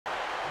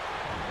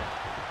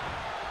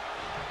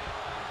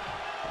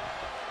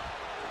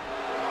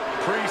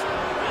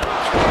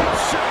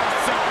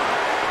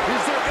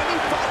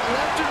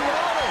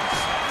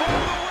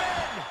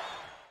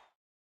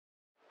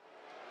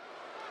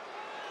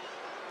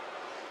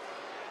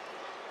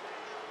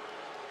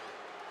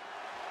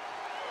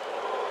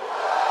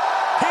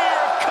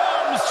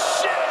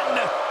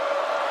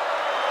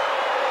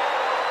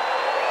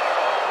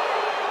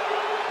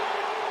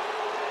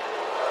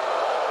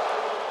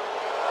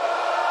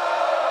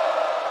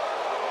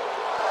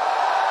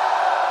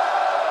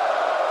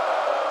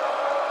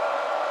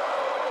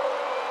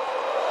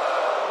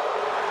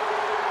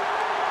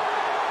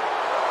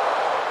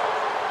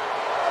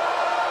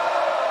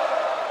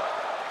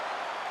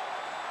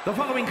The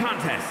following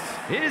contest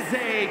is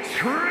a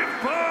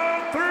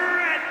Triple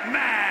Threat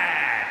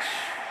match.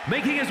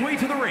 Making his way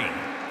to the ring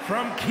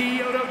from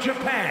Kyoto,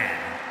 Japan,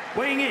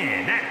 weighing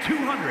in at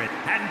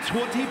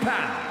 220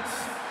 pounds,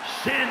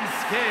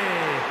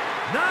 Shinsuke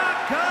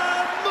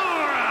Nakamura.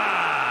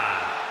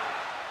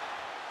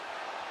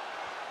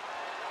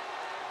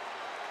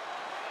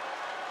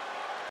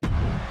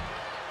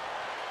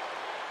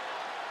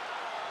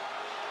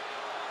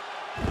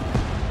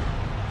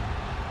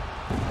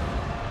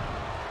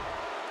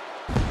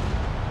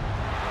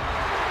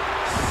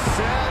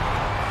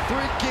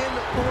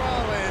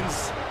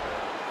 Rollins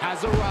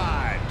has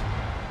arrived.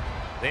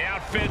 The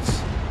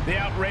outfits, the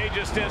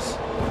outrageousness,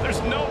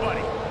 there's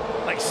nobody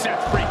like Seth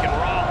freaking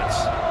Rollins.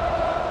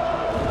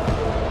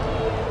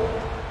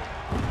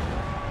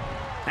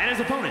 And his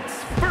opponents,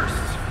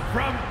 first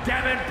from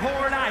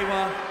Davenport,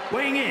 Iowa,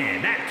 weighing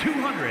in at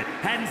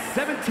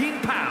 217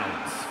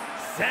 pounds,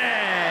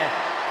 Seth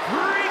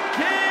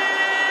freaking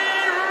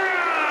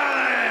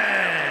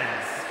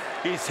Rollins.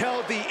 He's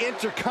held the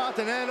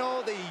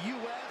Intercontinental, the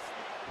U.S.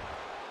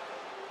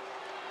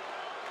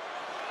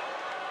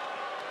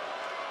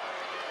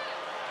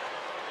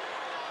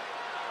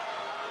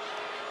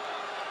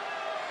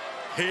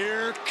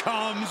 Here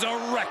comes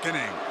a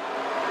reckoning.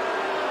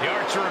 The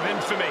Archer of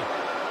Infamy,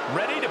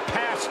 ready to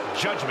pass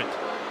judgment.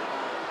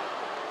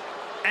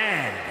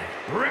 And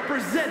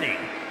representing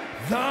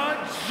the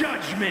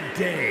Judgment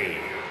Day,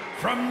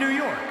 from New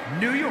York,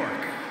 New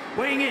York,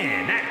 weighing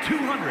in at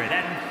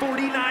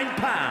 249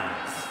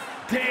 pounds,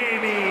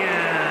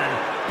 Damian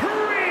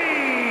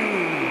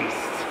Priest.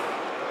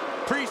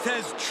 Priest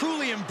has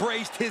truly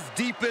embraced his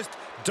deepest,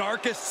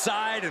 darkest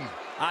side, and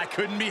I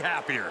couldn't be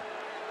happier.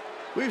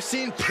 We've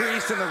seen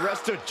Priest and the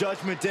rest of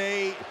Judgment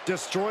Day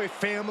destroy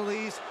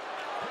families.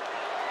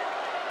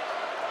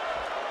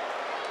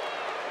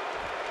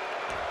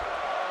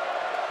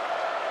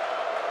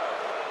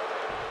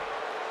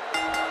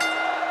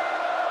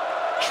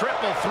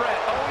 Triple threat,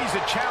 always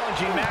a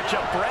challenging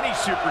matchup for any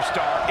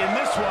superstar. In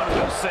this one,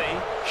 we'll see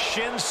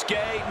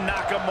Shinsuke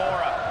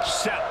Nakamura,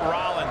 Seth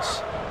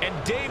Rollins, and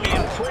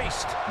Damian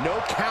Priest. No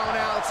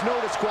countouts,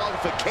 no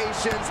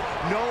disqualifications,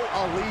 no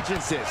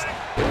allegiances.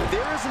 If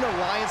there is an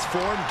alliance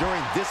formed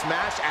during this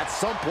match, at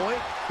some point,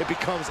 it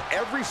becomes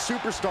every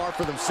superstar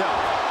for themselves.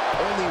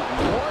 Only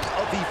one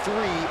of the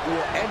three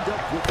will end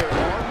up with their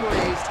arm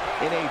raised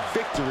in a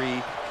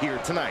victory here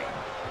tonight.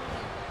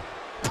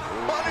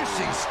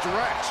 Punishing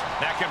stretch.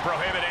 That can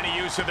prohibit any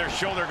use of their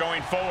shoulder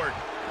going forward.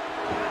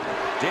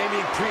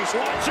 Damian Priest,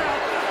 watch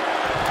out!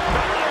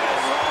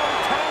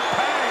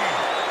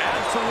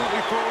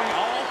 Absolutely throwing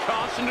all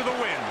caution to the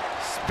wind.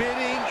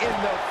 Spitting in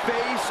the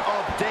face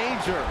of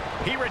danger.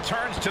 He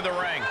returns to the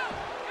ring.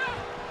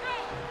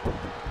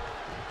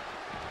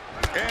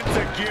 And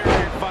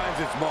Zagiri finds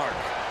its mark.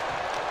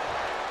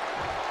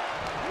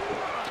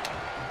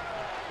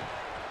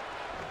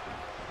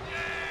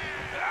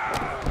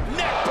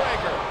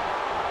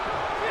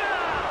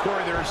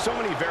 Corey, there are so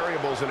many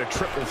variables in a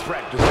triple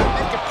threat. Does that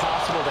make it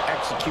possible to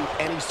execute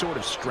any sort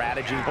of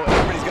strategy? Well,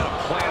 everybody's got a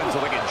plan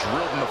until they get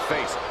drilled in the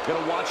face. Got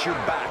to watch your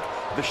back.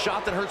 The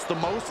shot that hurts the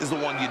most is the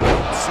one you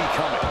don't see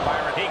coming.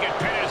 Byron, he can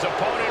pin his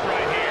opponent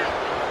right here.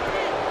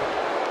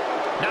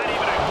 Not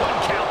even a one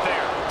count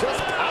there. Just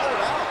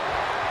powered out.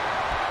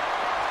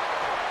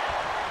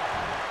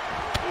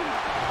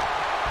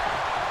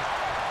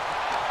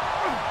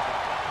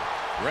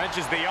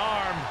 Wrenches the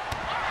arm.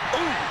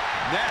 Ooh,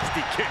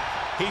 nasty kick.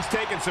 He's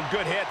taking some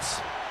good hits.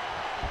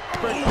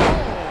 Oh,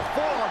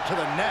 forearm to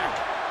the neck.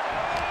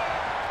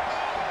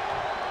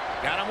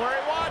 Got him where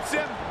he wants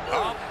him.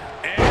 Up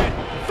and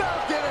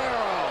Falcon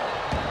arrow.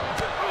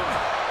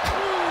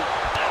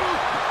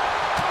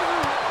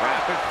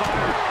 rapid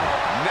fire.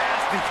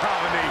 Nasty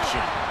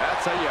combination.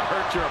 That's how you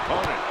hurt your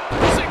opponent.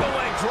 Single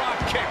leg drop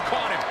kick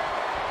caught him.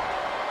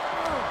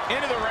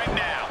 Into the ring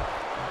now.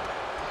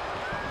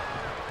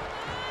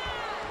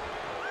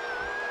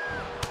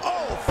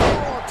 Oh,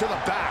 forearm to the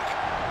back.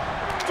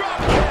 Drop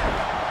kick.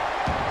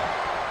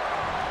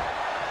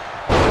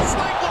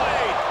 Sling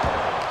blade.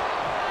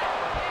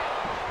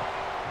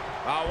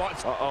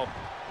 Uh-oh.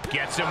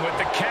 Gets him with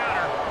the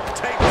counter.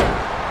 Take that.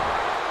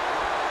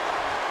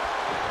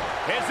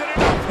 Is it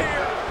enough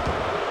here?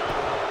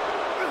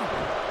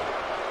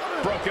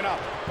 Broken up,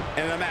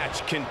 and the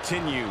match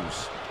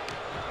continues.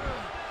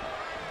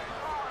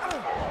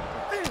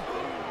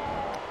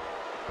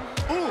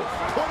 Ooh,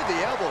 point of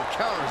the elbow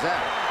counters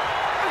that.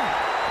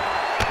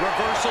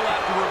 Reversal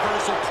after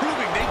reversal,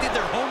 proving they did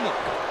their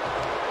homework.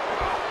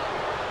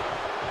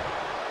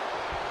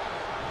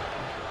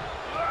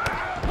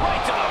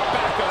 Right to the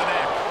back of the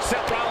neck.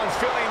 Seth Rollins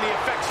feeling the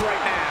effects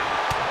right now.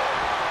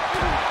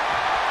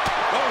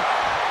 Oh,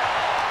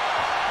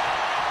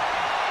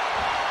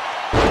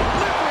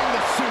 Delivering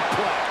the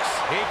suplex.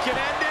 He can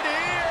end it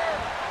here.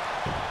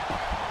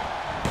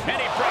 And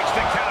he breaks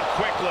the count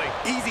quickly.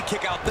 easy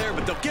kick out there,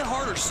 but they'll get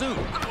harder soon.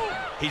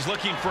 He's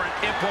looking for an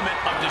implement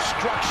of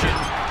destruction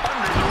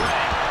under the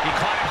ring. He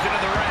climbs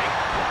into the ring.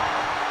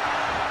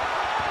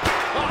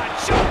 Oh, a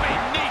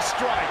jumping knee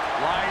strike.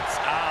 Lights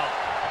out.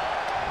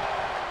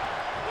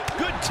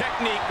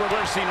 technique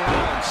reversing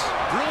Rollins.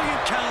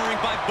 Brilliant countering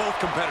by both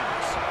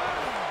competitors.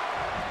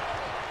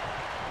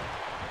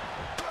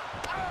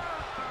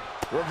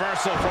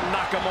 Reversal from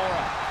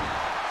Nakamura.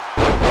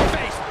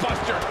 Face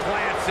buster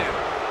plants him.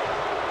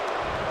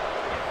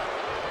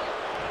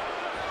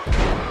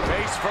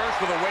 Face first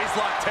with a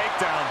waistlock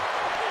takedown.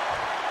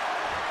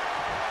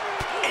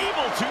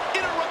 Able to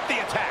interrupt the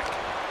attack.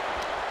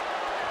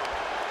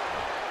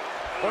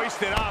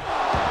 Hoisted up.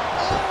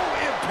 Oh,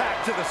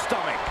 impact to the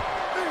stomach.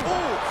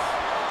 Ooh.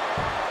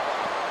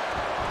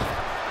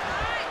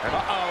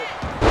 Uh-oh.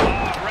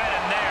 Oh, right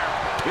in there.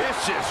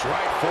 Vicious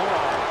right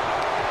forearm.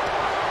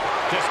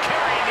 Just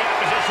carrying the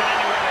opposition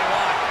anywhere they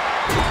want.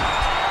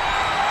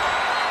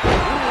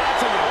 Ooh, that's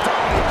how you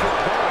dominate your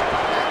opponent.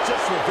 That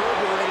just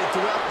reverberated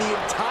throughout the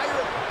entire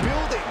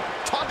building.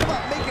 Talk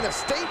about making a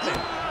statement.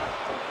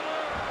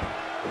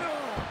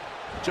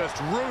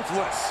 Just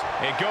ruthless.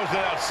 It goes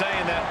without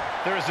saying that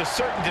there is a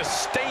certain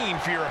disdain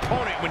for your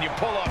opponent when you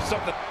pull off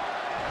something.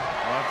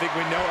 Well, I think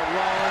we know what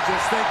Rollins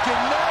is thinking.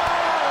 No!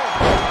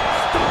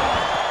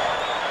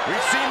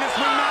 We've seen this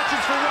win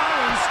matches for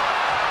Rollins.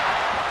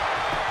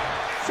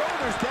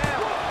 Shoulders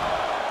down.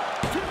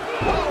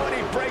 Oh, and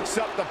he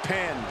breaks up the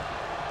pin.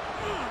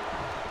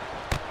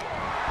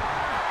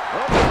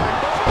 Oh, my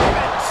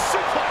God.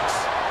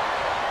 Suplex.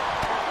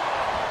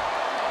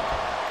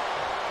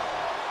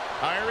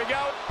 Here we go.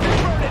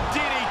 Inverted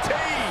DDT.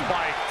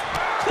 Spike.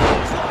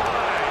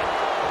 Clothesline.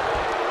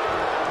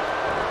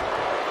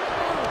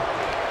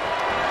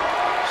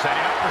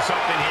 Setting up for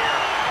something here.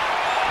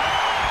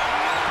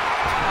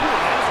 Ooh,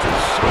 that's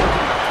just shot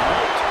in the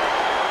throat.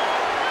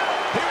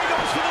 Here he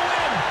goes for the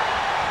win.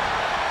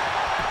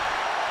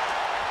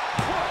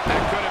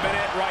 That could have been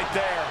it right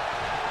there.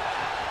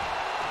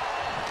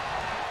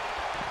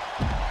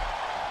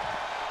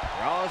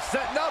 Rollins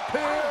setting up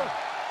here.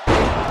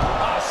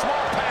 A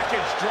small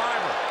package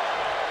driver.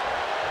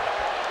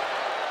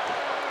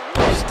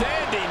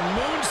 Standing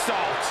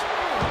moonsault.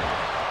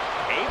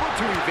 Able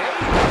to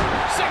evade.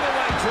 Single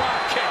leg drop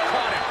kick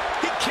caught him.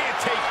 He can't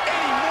take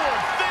any more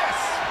of this.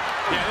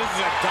 Yeah, this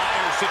is a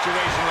dire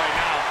situation right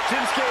now.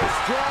 Shinsuke's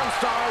strong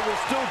style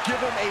will still give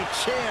him a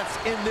chance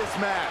in this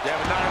match. Yeah,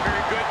 but not a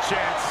very good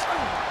chance.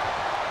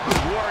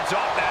 Wards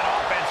off that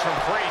offense from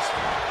Priest.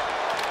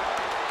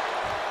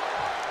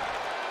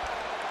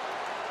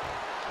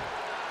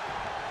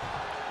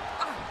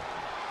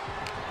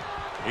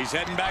 He's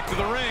heading back to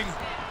the ring.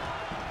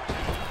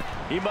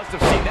 He must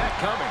have seen that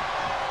coming.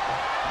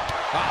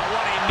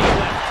 What a knee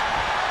lift.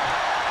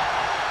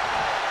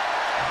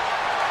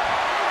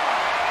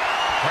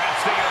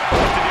 Perhaps thinking about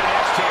what to do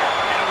next here.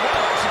 And a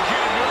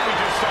well-executed move we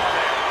just saw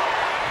there.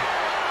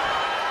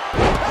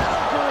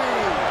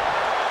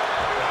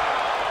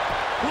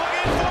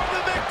 Looking for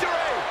the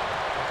victory.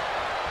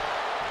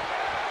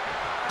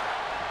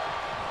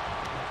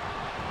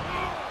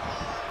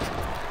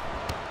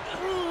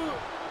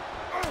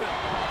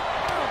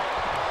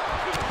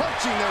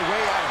 Punching their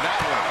way out of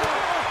that one.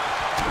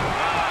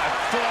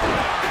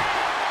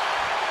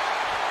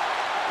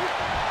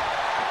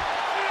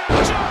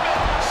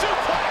 Jumping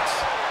suplex.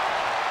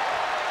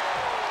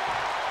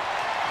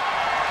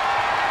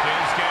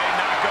 Shinsuke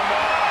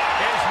Nakamura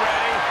is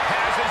ready,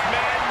 has his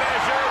man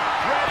measured,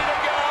 ready to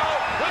go.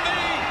 With the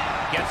knee.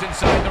 Gets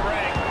inside the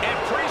ring, and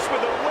Priest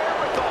with the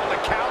wherewithal to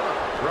counter.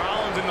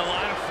 Rollins in the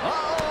line.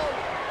 Uh-oh.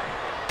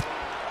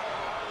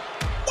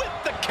 With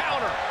the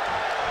counter.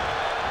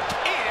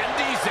 And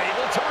he's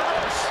able to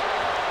reverse.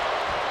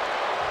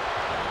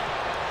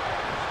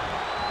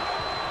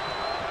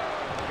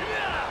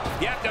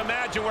 You have to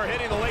imagine we're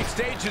hitting the late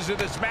stages of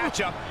this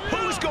matchup.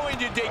 Who's going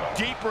to dig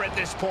deeper at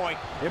this point?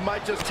 It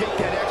might just take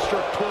that extra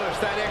push,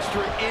 that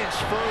extra inch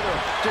further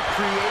to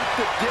create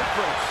the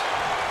difference.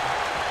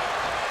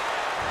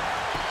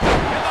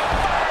 And the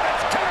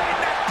fireman's carrying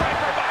that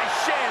breaker by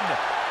Shin.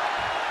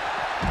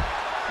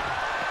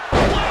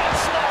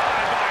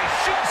 Landslide by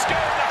Shinsuke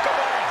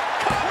Nakamura.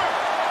 Cover.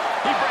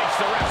 He breaks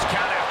the ref's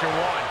count after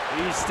one.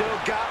 He's still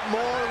got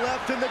more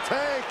left in the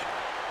tank.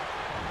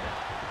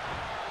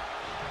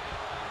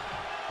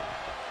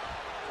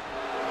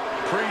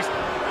 Priest.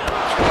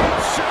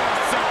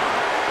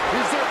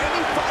 Is there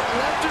any fight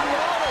left in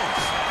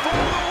Rollins? For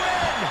the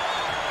win.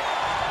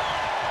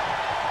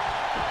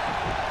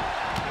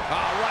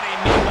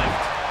 Running knee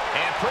lift.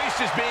 And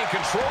Priest is being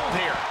controlled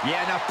here.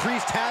 Yeah, now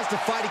Priest has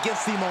to fight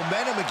against the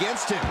momentum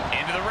against him.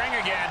 Into the ring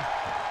again.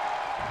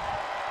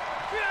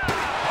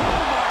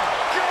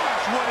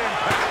 What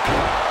impact.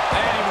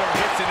 Any more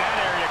hits in that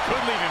area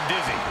could leave him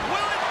dizzy.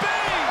 Will it be?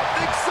 I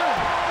think so.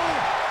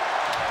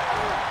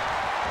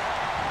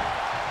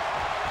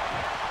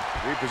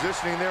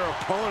 Repositioning their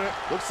opponent.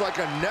 Looks like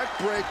a neck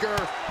breaker.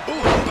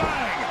 Ooh,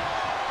 bang!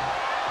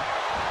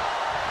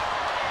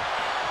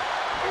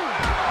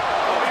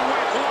 Oh, he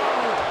went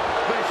low.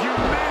 The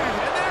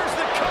humanity. And there's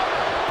the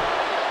cover.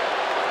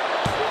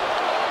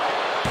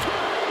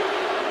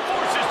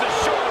 Forces the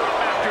shoulder up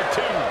after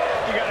two.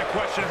 You got a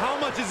question. How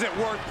much is it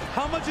worth?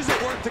 How much is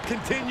it worth to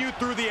continue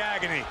through the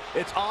agony.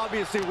 It's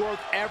obviously worth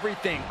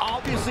everything.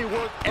 Obviously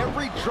worth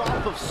every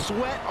drop of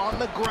sweat on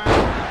the ground.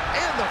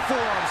 And the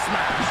forearm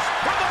smash.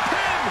 For the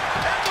pin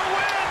and the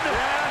win!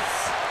 Yes!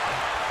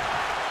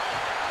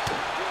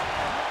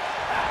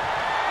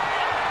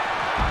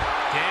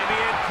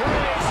 Damian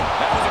Priest.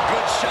 That was a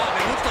good shot.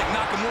 It looks like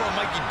Nakamura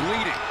might be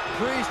bleeding.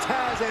 Priest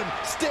has him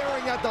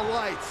staring at the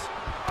lights.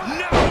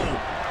 No!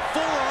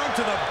 Forearm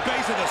to the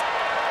base of the...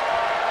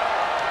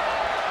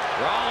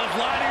 Rollins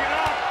lining it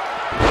up.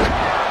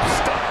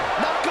 Stop.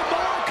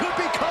 Nakamura could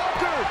be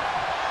conquered.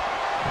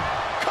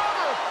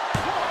 Cover.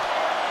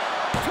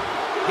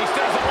 He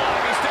stays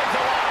alive. He stays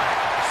alive.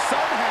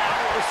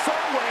 Somehow or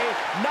some way,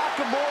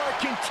 Nakamura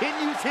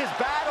continues his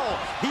battle.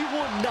 He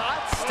will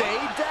not stay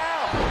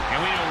down.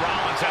 And we know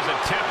Rollins has a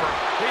temper.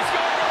 He's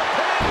going to the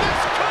pin. This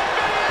could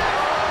be it.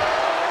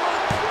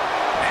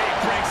 And he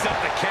breaks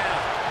up the count.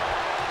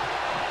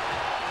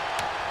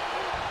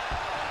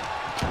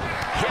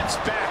 Hits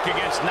back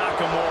against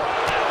Nakamura.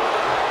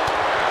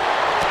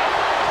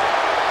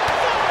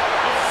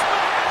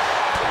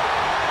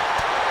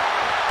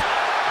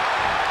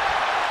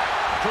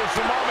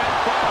 Crucial moment.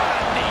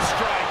 Knee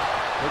strike.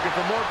 Looking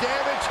for more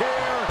damage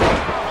here.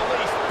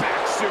 Release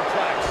back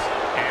suplex.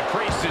 And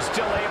Priest is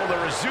still able to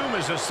resume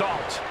his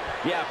assault.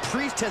 Yeah,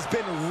 Priest has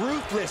been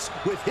ruthless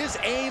with his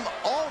aim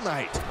all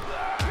night.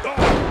 Oh,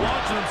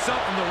 launching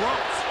himself from the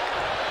ropes.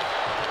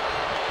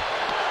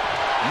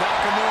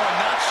 Nakamura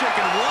not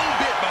shaken one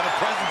bit by the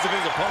presence of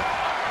his opponent.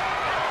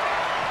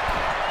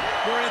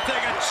 We're going to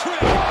take a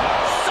trip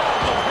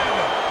south of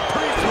heaven.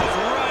 Priest was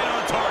right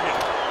on target.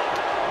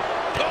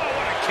 Oh,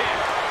 what a kick.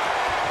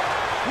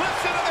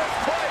 Listen to this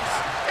place.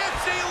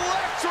 It's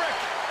electric.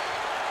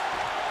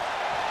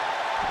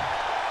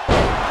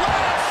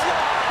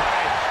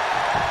 Landslide.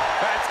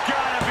 That's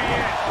got to be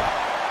it.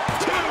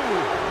 2.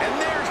 And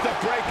there's the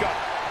breakup.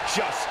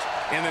 Just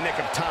in the nick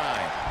of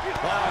time.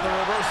 Wow, the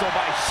reversal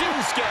by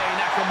Shinsuke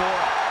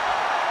Nakamura.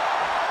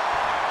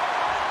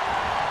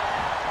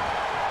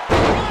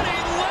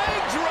 Running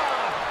leg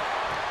drop.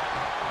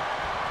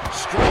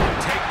 Strong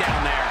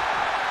takedown there.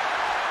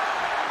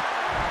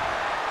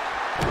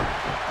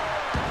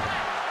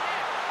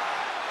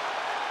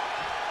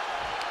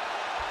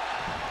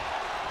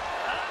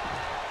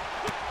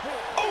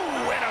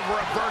 Oh, and a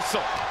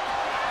reversal.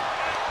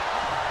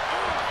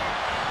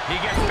 He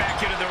gets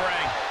back into the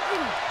ring.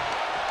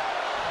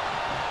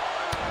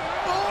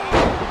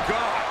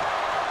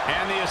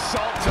 And the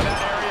assault to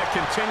that area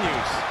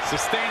continues.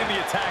 Sustaining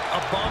the attack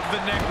above the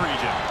neck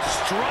region.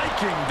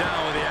 Striking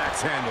down with the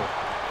axe handle.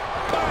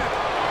 Look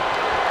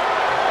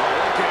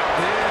at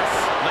this.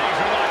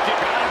 Laser lock, you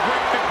gotta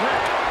break the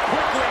grip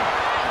quickly,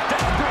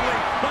 desperately,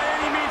 by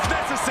any means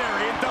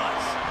necessary. It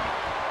does.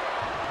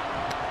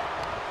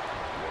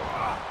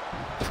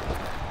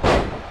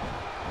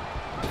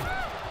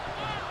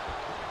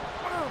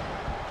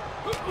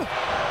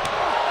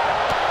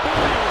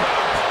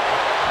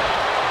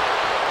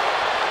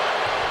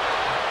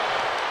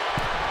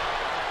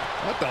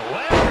 What the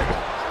leg?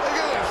 Look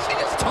at this. She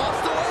just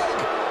tossed the leg.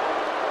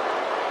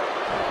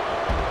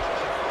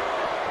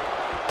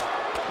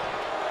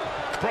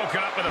 Broken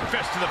up with a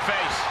fist to the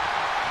face.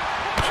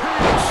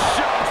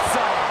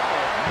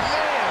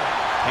 Man.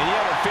 And you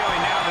have a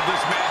feeling now that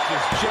this match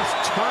has just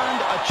turned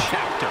a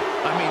chapter.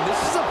 I mean,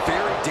 this is a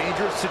very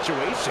dangerous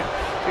situation.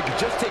 It could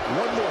just take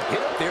one more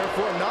hit up there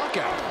for a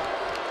knockout.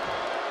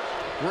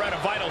 We're at a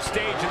vital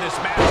stage in this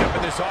matchup,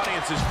 and this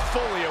audience is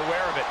fully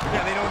aware of it.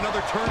 Yeah, they know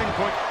another turning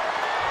point.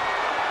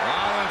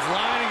 Rollins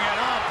lining it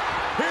up.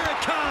 Here it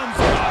comes.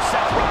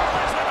 Seth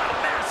Rollins with a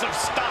massive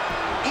stop.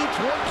 Each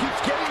one keeps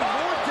getting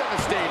more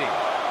devastating.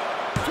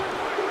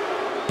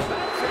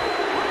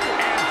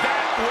 And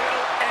that will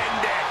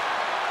end it.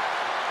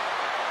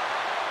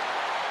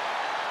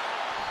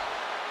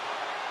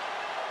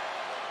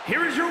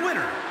 Here is your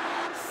winner,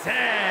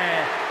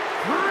 Seth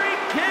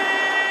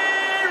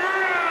freaking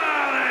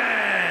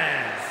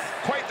Rollins.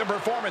 Quite the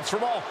performance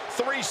from all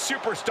 3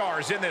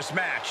 superstars in this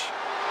match.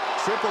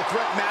 Triple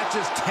threat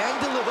matches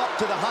tend to live up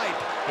to the hype,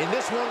 and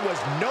this one was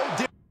no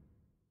different.